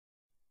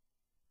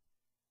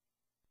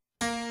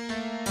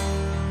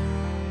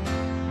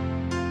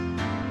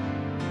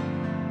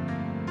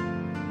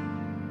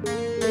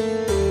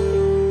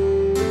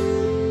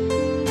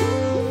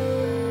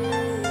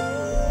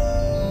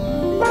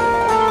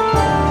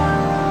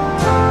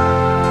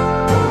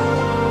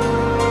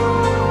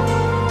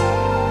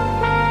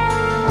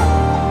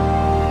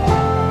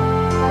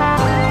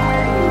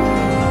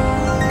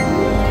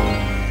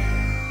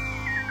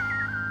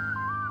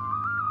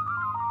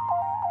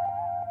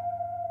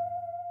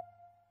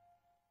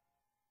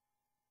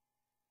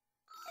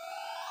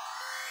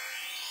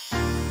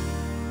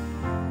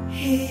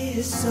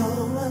is so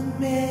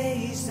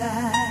amazing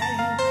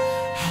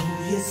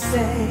how you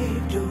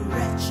saved a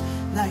wretch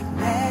like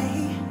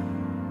me.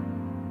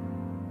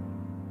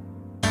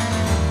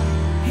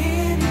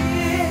 It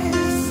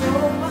is so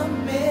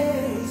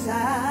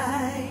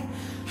amazing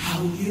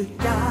how you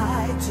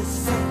died to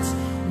set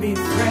me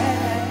free.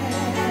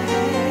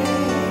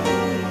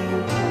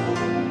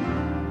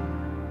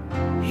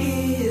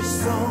 It is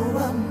so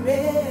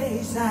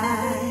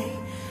amazing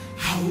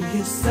how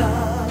you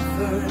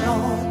suffered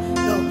on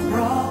the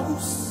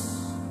cross.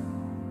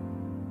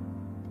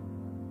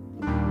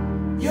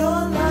 Your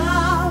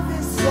love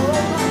is so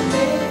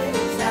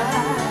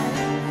amazing,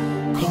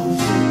 'cause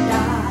you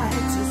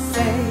died to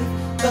save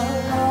the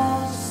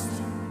lost.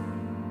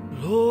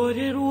 Lord,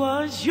 it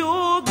was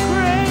your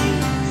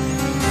grace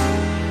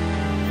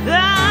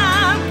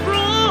that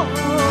brought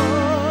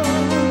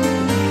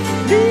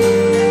me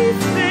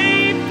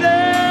safe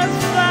thus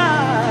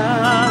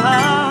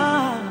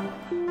far.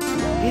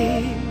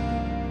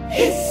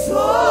 It's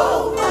so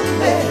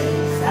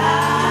amazing,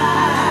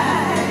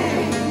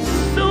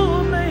 So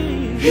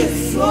amazing. it's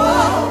so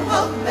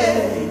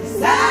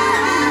amazing,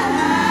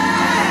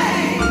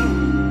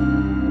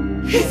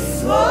 it's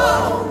so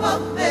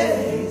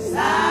amazing.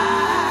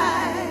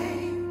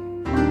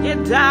 You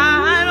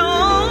died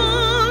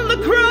on the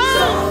So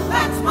cross.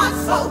 that my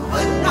soul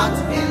would not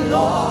be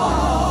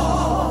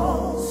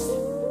lost.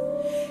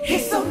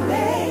 It's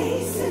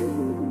amazing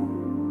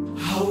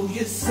how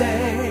you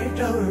saved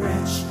a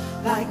wretch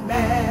like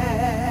me.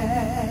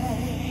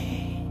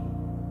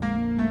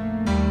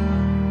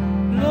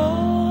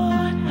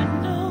 Lord, I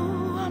know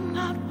I'm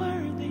not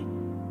worthy,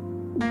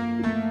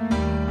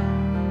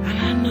 and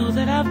I know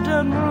that I've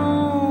done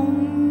wrong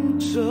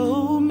so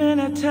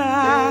many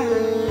times,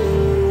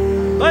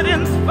 but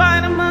in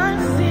spite of my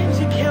sins,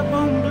 you kept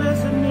on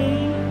blessing me.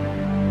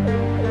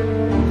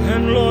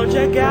 And Lord,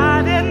 you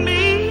guided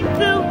me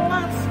through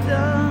my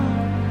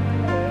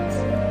storms.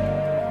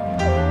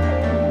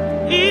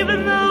 Even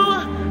though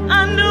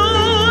I know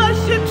I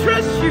should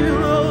trust you,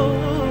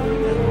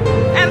 Lord,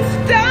 and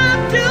stop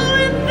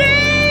doing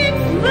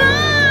things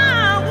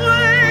my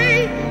way,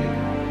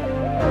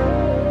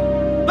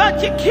 but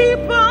you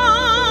keep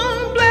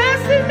on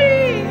blessing me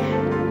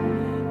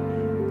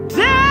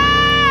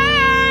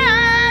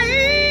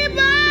day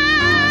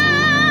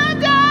by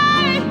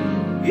day.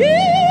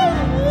 You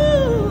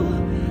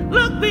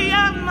look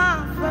beyond my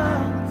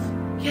faults,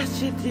 yes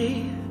you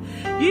did.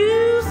 You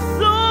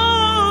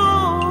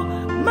saw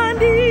my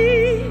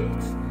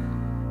needs.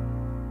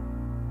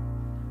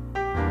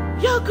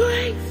 Your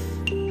grace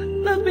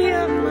looked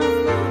beyond my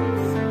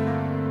faults,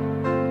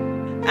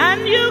 and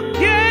you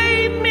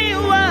gave me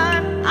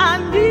what I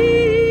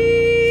need.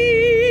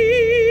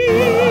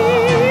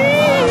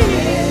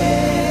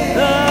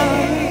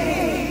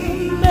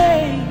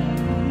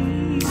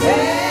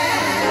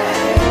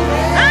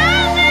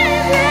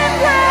 Amazing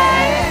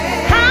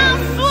grace, how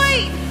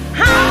sweet,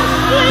 how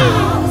sweet,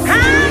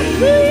 how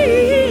sweet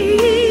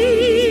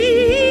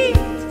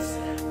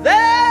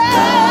the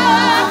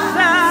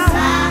sound.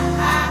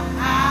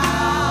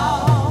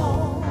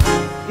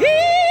 It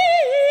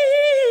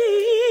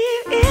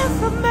is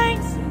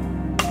amazing.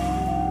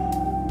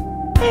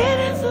 It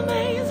is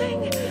amazing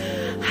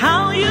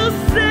how you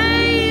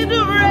saved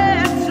a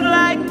wretch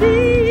like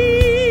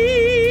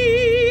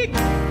me.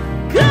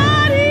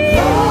 God is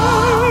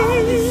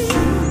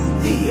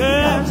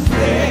yes,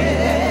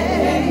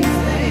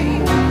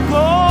 Amazing,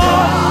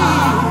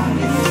 God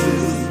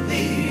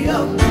the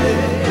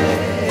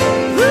amazing,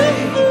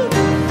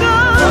 is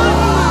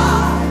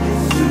God.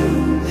 is the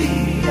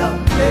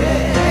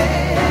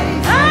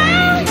amazing,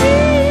 God is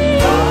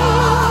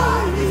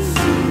God is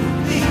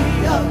the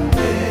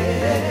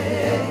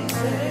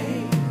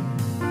amazing.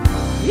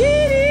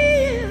 It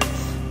is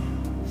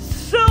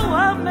so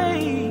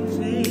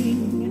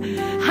amazing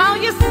how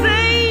you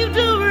saved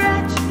a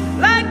wretch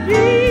like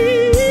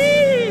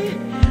me.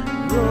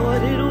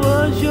 Lord, it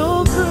was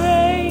your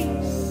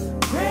grace,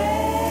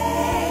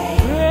 Great,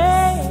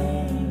 grace,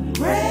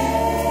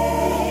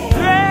 great,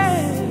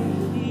 grace.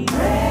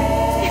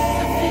 great, It's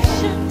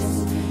sufficient.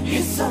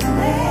 it's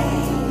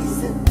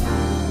amazing,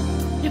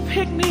 You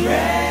picked me up,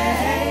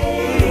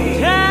 great,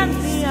 turned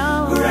me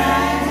on,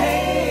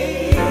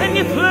 great, and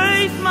you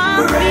placed my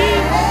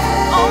feet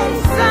on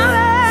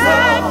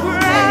solid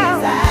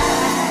ground.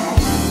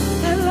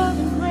 That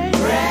loving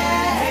grace,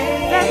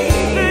 that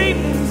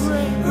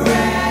saving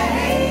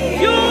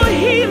grace, your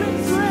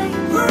healing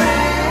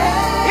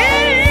grace.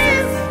 It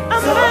is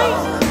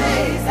amazing,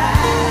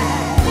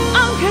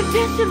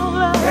 unconditional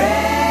love.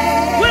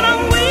 When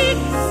I'm weak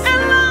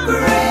and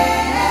lonely,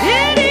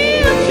 it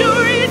is your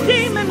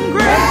redeeming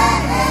grace.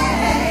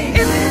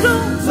 It's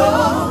so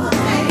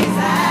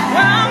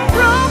when I'm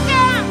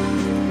broken,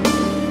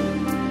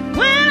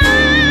 when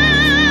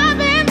I've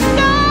been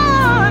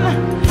gone,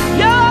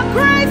 your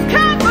grace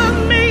covers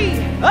me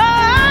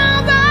all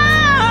the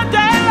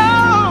day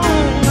long.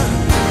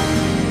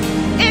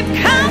 It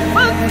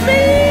comforts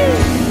me,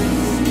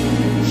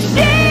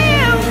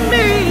 shields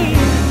me.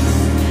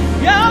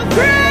 Your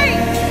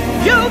grace,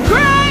 your grace.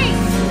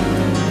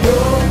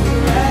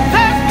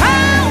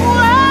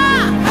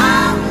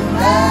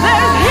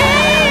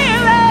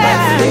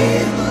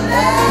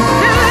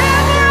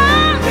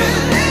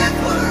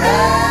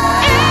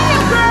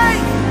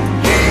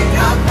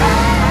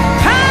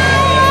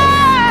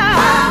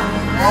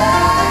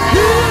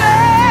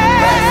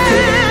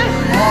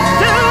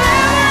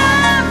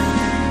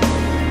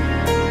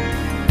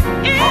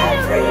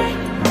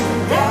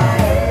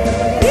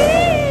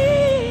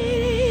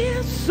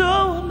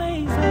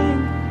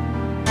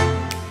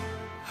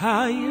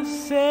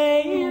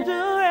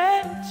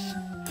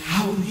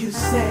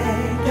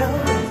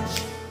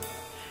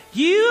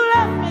 You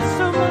love me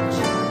so much,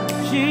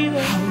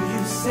 Jesus. How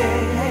you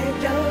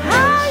saved a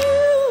How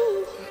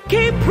you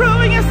keep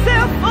proving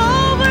yourself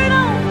over and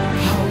over.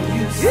 How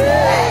you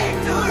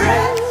saved a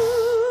wretch.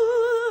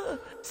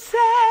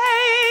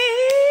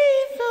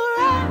 Save the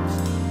wretch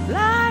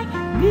like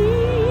me.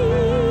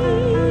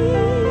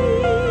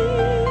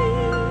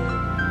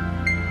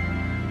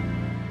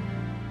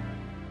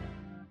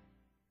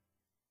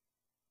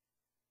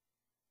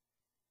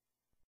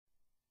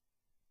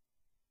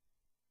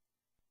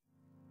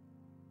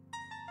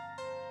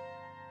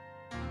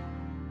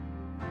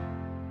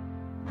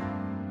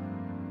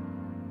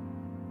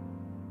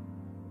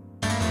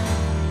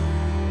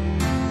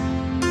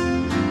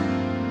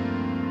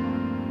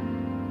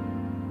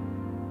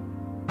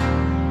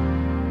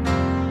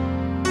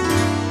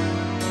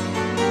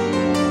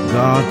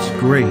 God's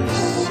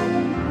grace,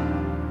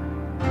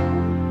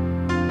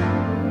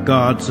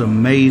 God's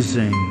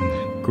amazing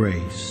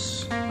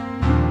grace.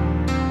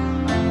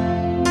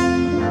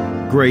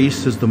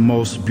 Grace is the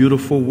most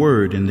beautiful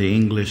word in the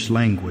English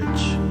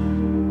language.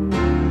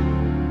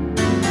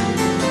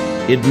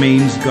 It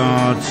means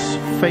God's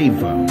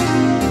favor.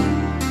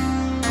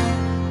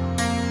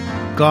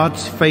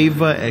 God's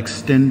favor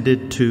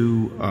extended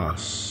to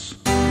us.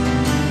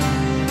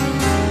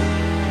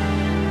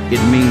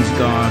 It means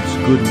God's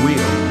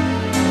goodwill.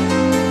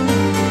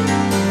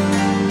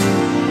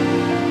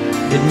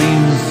 It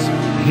means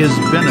His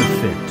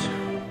benefit.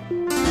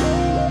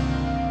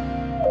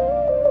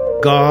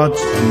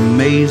 God's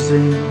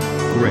amazing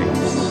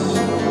grace.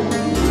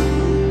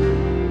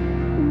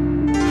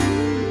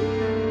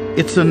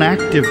 It's an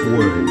active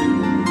word.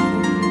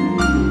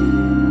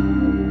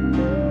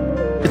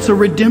 It's a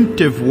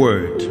redemptive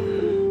word.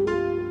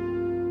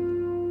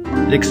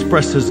 It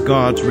expresses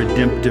God's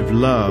redemptive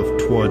love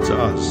towards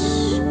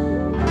us,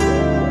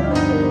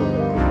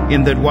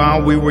 in that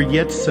while we were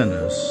yet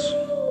sinners,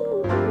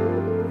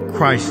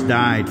 Christ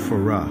died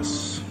for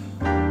us.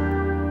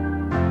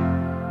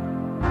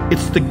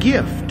 It's the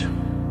gift,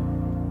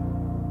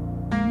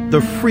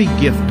 the free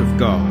gift of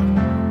God.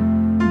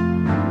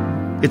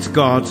 It's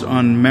God's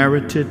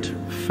unmerited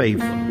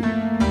favor.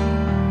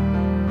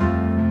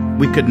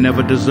 We could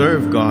never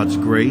deserve God's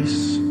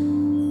grace,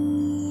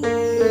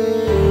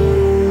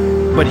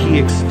 but He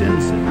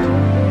extends it.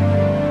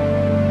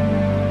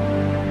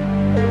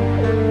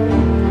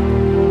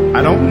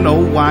 I don't know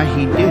why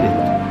He did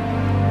it,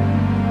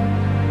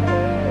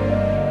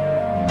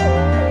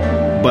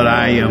 but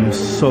I am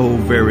so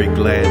very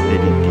glad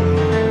that He did.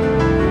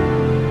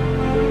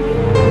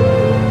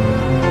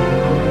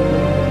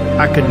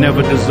 I could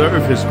never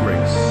deserve His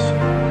grace,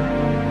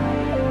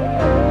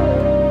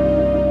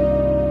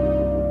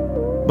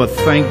 but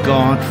thank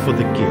God for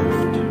the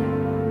gift.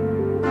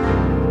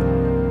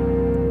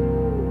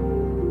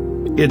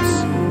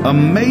 It's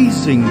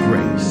amazing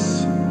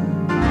grace.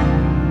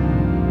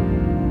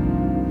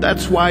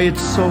 That's why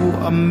it's so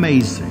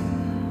amazing.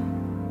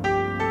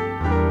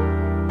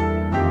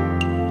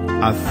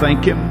 I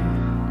thank Him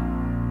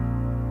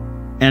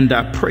and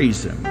I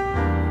praise Him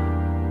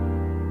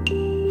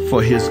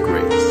for His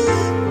grace.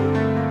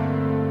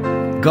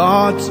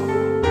 God's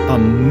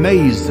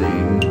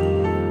amazing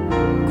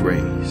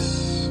grace.